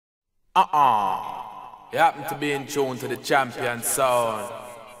You happen to be in tune to the champion sound.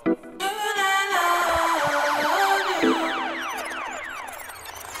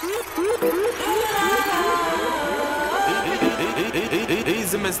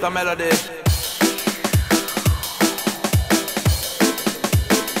 Easy, Mr. Melody.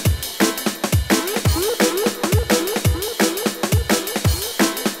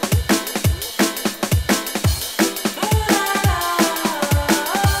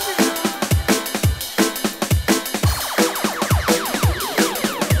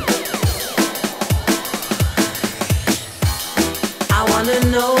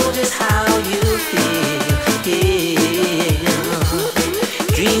 Know just how you feel.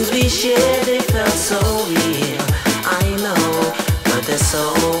 Dreams we shared, they felt so real. I know, but they're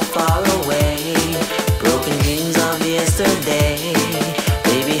so far away. Broken dreams of yesterday.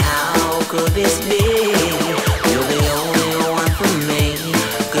 Baby, how could this be? You're the only one for me.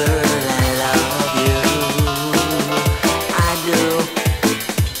 Girl, I love you. I do.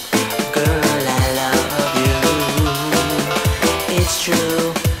 Girl, I love you. It's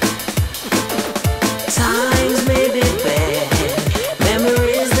true. Times may be bad,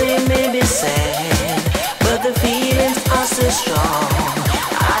 memories they may be sad, but the feelings are still strong.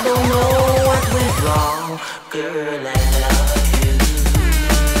 I don't know what went wrong. Girl, I love you.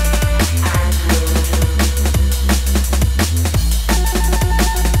 I do.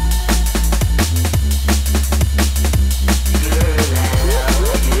 Girl, I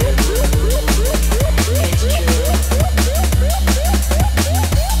love you. It's true.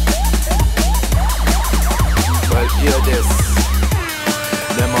 Well, hear this.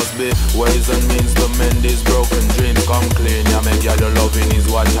 There must be ways and means to mend these broken dreams. Come clean, yeah, make your loving is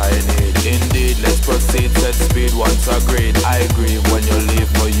what I need. Indeed, let's proceed, set speed once agreed. I agree, when you leave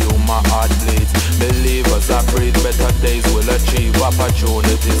for you, my heart bleeds. Believe us, I breathe, better days will achieve.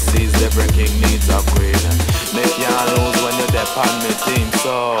 Opportunity seized, every king needs a queen. Make you lose when you're deaf on me team,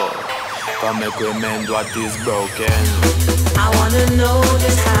 so come make we mend what is broken. I wanna know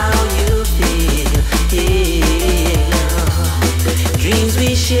just how you feel. Dreams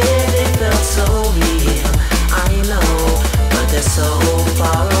we shared, they felt so real. I know, but they're so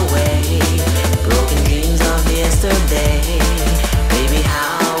far away. Broken dreams of yesterday. Baby,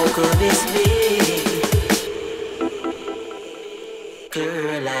 how could this be?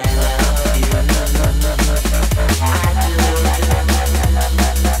 Girl, I love you. I do.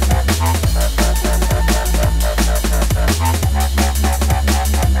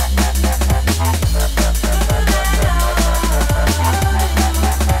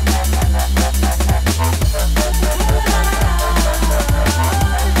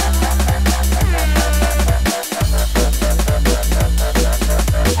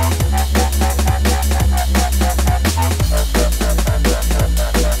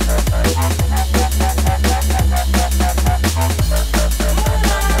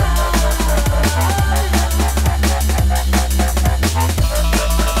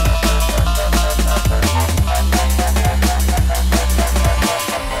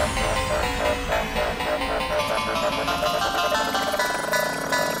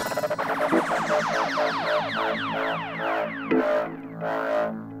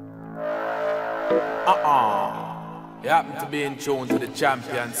 You happen to be in tune to the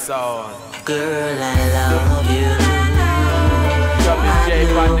champion sound. Girl, I love you. Drop the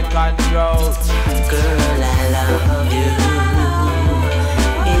shape on the controls. Girl, I love you.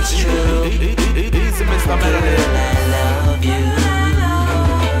 It's true. Easy, Mr. Melody. Girl, I love you.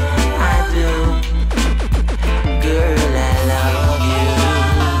 I do. Girl, I love you.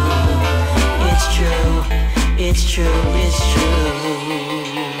 It's true. It's true. It's true.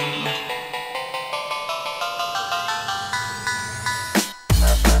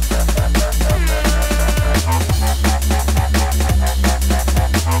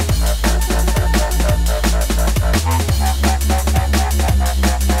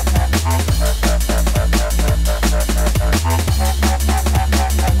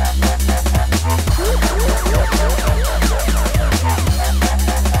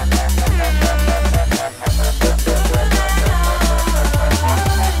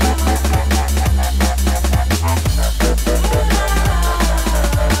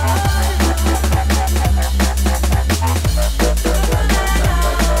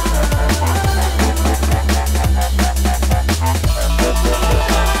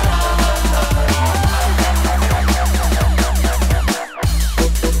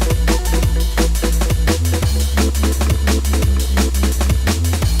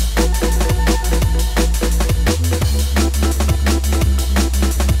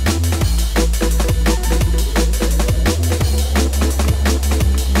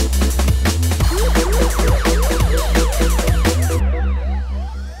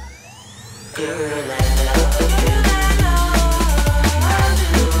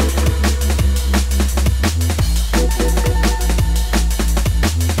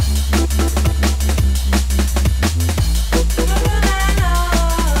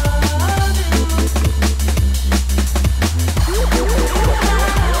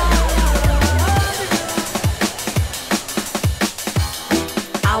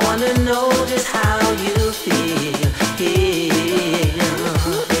 wanna know just how you feel.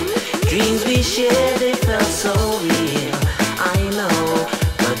 Dreams we shared, they felt so real. I know,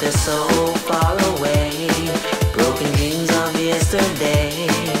 but they're so far away. Broken dreams of yesterday.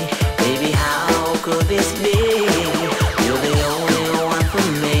 Baby, how could this be? You're the only one for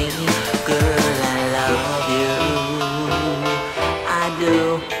me. Girl, I love you. I do.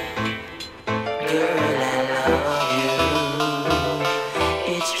 Girl, I love you.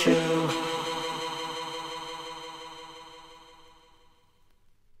 It's true.